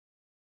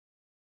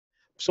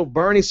so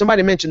Bernie,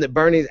 somebody mentioned that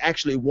Bernie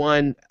actually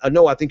won.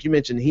 No, I think you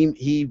mentioned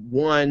he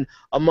won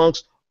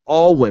amongst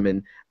all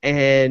women,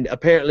 and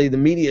apparently the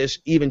media is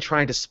even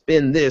trying to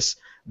spin this.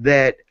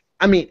 That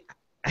I mean,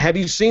 have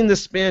you seen the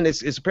spin?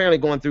 It's apparently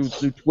going through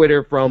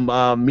Twitter from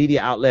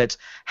media outlets.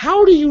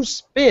 How do you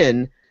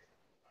spin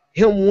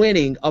him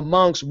winning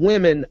amongst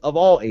women of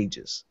all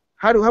ages?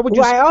 How would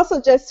you? Well, I also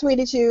just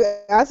tweeted you.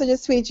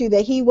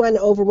 That he won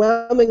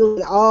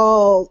overwhelmingly in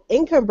all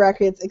income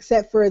brackets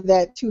except for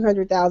that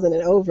 200,000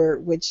 and over,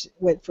 which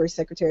went for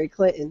Secretary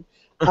Clinton.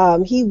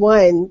 He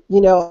won,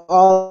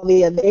 all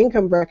the other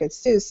income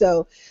brackets too.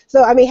 So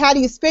I mean, how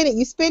do you spin it?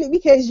 You spin it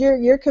because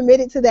you're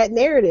committed to that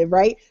narrative,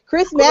 right?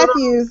 Chris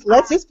Matthews.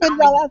 Let's just put it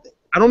all out there.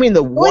 I don't mean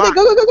the why.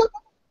 Go.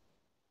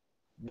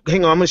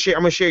 Hang on, I'm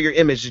gonna share your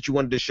image that you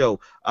wanted to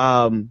show,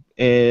 and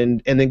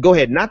then go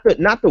ahead. Not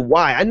the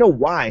why. I know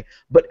why,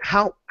 but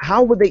how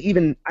would they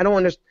even? I don't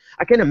understand.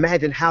 I can't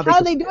imagine how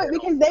they do it,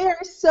 because they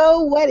are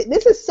so wedded.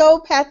 This is so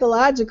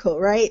pathological,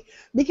 right?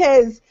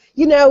 Because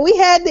we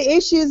had the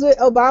issues with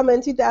Obama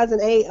in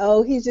 2008.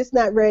 Oh, he's just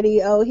not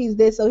ready. Oh, he's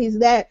this. Oh, he's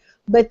that.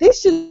 But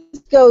this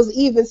just goes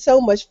even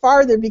so much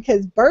farther,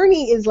 because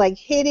Bernie is like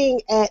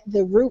hitting at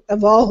the root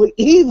of all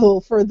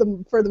evil for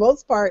the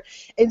most part.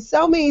 And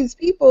so many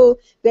people,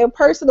 their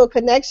personal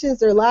connections,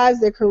 their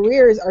lives, their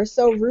careers are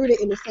so rooted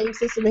in the same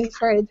system that he's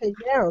trying to take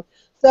down.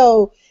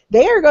 So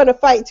they are going to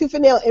fight tooth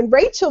and nail. And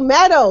Rachel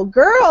Maddow,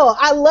 girl,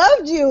 I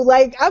loved you.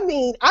 Like, I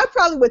mean, I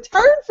probably would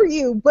turn for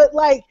you, but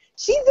like,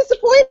 she's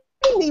disappointing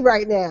me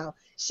right now.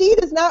 She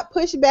does not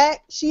push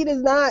back. She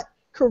does not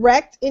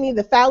correct any of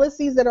the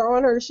fallacies that are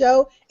on her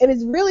show, and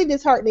it's really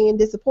disheartening and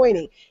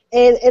disappointing.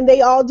 And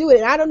they all do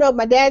it. And I don't know,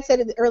 my dad said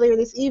it earlier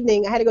this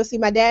evening. I had to go see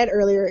my dad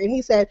earlier, and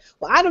he said,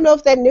 well, I don't know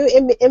if that new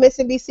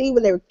MSNBC,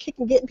 when they were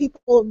kicking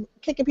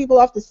people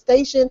off the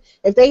station,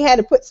 if they had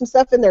to put some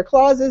stuff in their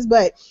clauses,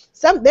 but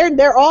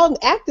they're all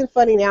acting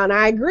funny now, and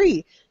I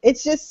agree.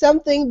 It's just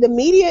something, the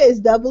media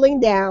is doubling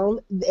down.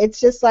 It's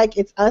just like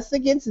it's us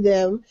against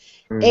them,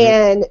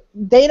 and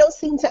they don't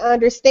seem to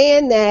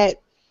understand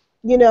that,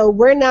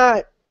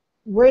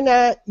 we're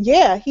not,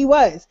 yeah, he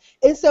was.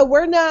 And so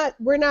we're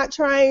not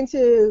trying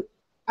to,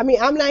 I mean,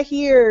 I'm not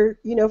here,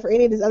 for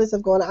any of this other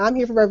stuff going on. I'm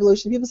here for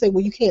revolution. People say,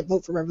 well, you can't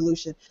vote for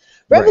revolution.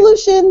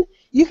 Revolution, right.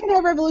 You can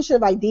have revolution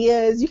of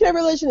ideas. You can have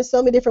revolution in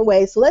so many different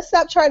ways. So let's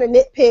stop trying to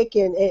nitpick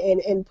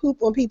and poop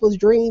on people's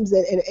dreams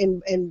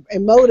and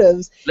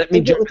motives. Let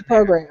me get with the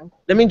program.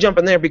 Let me jump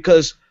in there,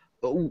 because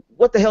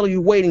what the hell are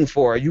you waiting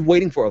for? Are you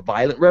waiting for a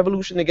violent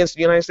revolution against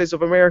the United States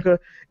of America?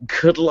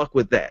 Good luck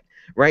with that.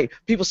 Right?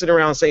 People sit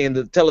around saying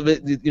the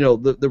television,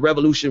 the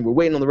revolution. We're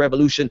waiting on the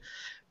revolution.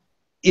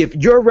 If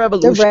your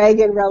revolution, the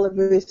Reagan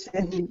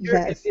revolution,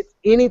 if it's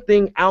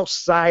anything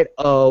outside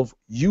of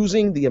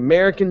using the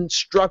American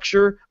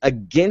structure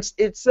against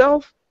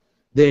itself,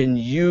 then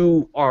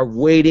you are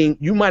waiting.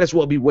 You might as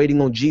well be waiting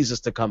on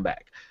Jesus to come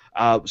back.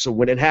 So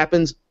when it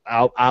happens,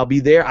 I'll be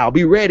there. I'll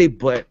be ready.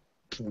 But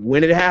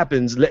when it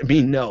happens, let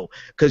me know,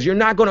 because you're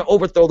not going to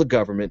overthrow the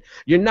government.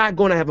 You're not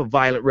going to have a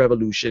violent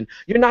revolution.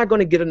 You're not going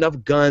to get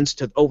enough guns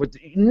to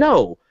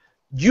No,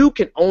 you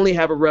can only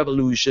have a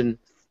revolution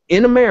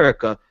in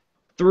America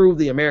through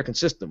the American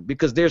system,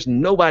 because there's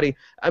nobody.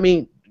 I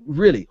mean,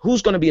 really,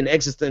 who's going to be an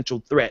existential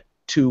threat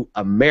to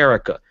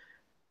America?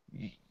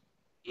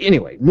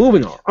 Anyway,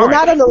 moving on. We're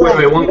not on the left.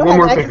 Wait, one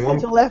more thing.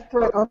 Left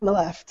foot on the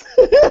left.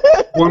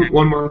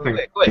 one more thing.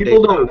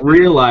 People don't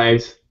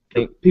realize.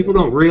 People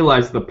don't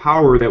realize the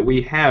power that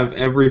we have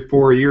every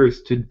 4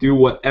 years to do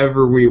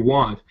whatever we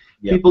want.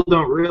 Yep. People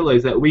don't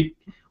realize that we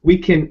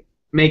can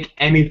make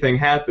anything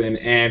happen.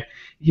 And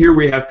here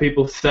we have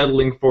people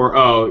settling for,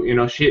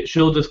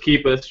 she'll just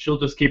keep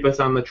us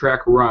on the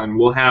track run.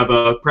 We'll have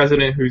a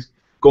president who's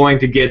going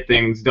to get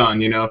things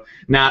done.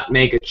 Not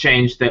make a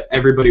change that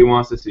everybody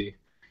wants to see.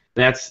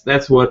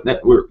 That's what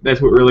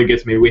really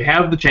gets me. We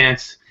have the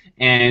chance,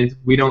 and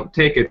we don't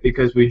take it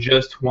because we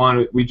just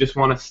want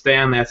to stay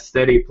on that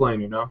steady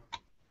plane,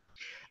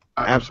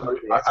 I'm sorry,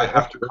 I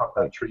have to cut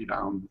that tree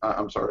down.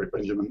 I'm sorry,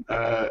 Benjamin.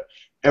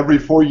 Every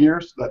 4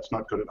 years, that's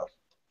not good enough.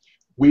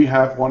 We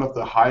have one of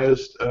the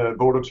highest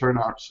voter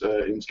turnouts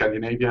in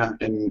Scandinavia,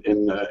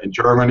 in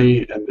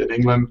Germany, and in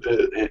England,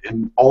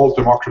 in all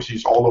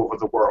democracies all over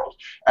the world.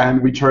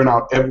 And we turn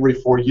out every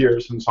 4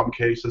 years, in some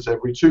cases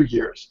every 2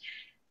 years.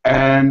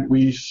 And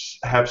we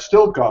have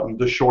still gotten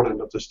the short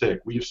end of the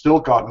stick. We've still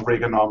gotten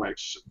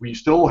Reaganomics. We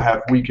still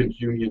have weakened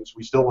unions.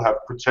 We still have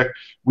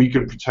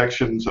weakened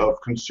protections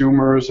of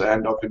consumers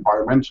and of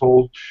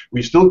environmental.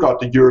 We still got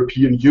the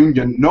European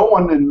Union. No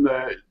one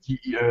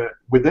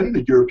within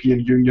the European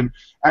Union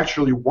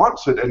actually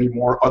wants it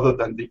anymore, other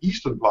than the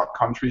Eastern Bloc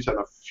countries and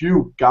a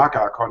few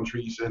Gaga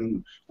countries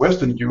in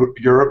Western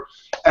Europe.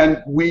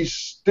 And we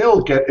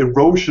still get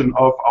erosion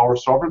of our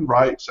sovereign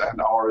rights and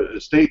our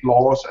state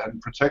laws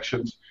and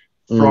protections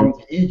from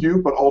the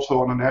EU, but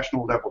also on a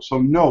national level. So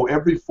no,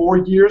 every 4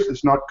 years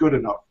is not good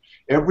enough.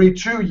 Every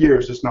 2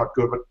 years is not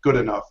good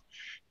enough.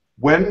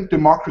 When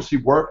democracy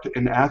worked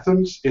in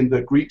Athens, in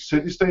the Greek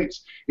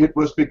city-states, it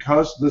was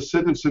because the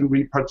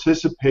citizenry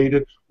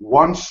participated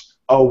once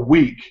a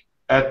week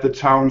at the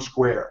town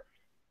square.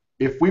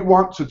 If we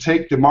want to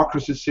take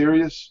democracy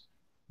serious,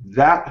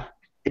 that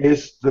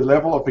is the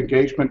level of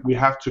engagement we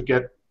have to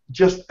get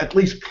just at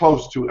least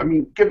close to. I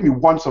mean, give me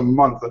once a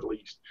month at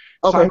least.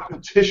 Okay. Sign a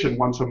petition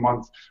once a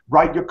month.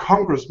 Write your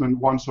congressman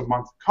once a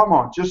month. Come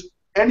on, just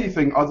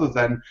anything other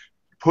than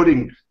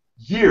putting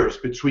years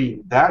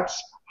between.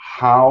 That's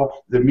how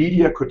the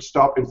media could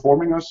stop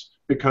informing us,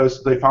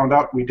 because they found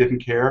out we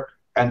didn't care,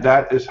 and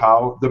that is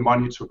how the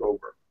money took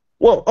over.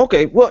 Well,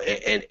 okay. Well,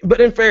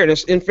 but in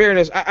fairness,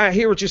 I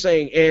hear what you're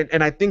saying,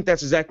 and I think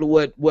that's exactly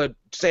what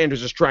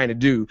Sanders is trying to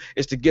do,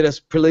 is to get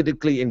us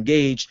politically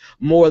engaged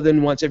more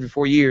than once every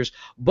 4 years.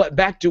 But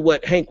back to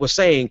what Hank was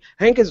saying,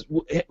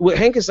 what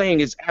Hank is saying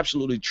is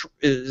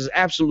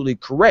absolutely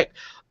correct.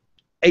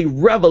 A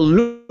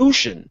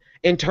revolution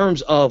in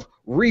terms of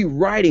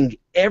rewriting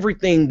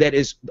everything that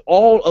is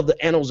all of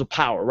the annals of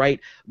power, right?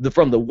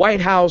 From the White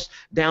House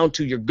down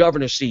to your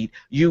governor's seat,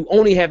 you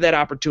only have that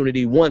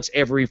opportunity once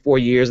every 4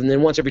 years, and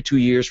then once every 2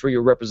 years for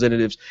your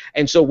representatives.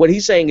 And so what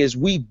he's saying is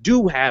we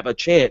do have a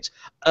chance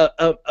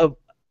of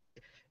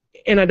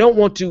and I don't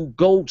want to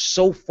go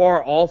so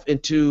far off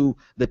into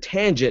the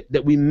tangent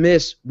that we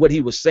miss what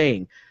he was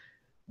saying.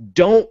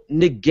 Don't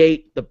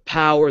negate the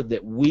power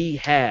that we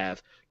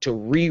have to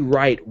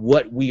rewrite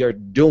what we are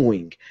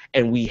doing,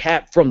 and we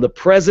have from the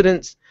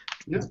presidents,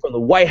 from the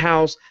White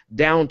House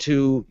down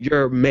to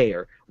your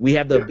mayor. We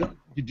have the ability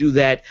to do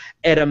that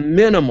at a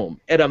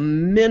minimum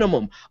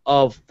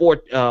of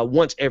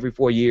once every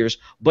 4 years.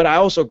 But I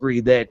also agree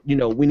that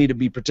we need to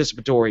be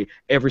participatory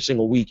every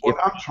single week. What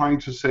I'm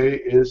trying to say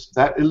is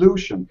that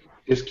illusion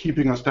is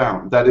keeping us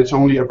down, that it's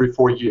only every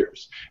 4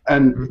 years.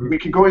 And we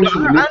can go into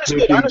I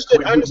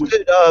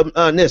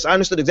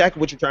understood exactly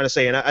what you're trying to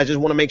say, and I just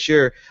want to make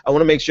sure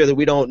that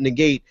we don't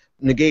negate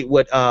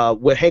what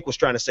Hank was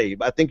trying to say.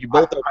 But I think you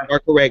both are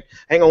correct.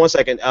 Hang on one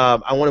second.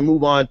 I want to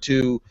move on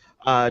to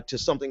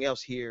something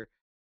else here.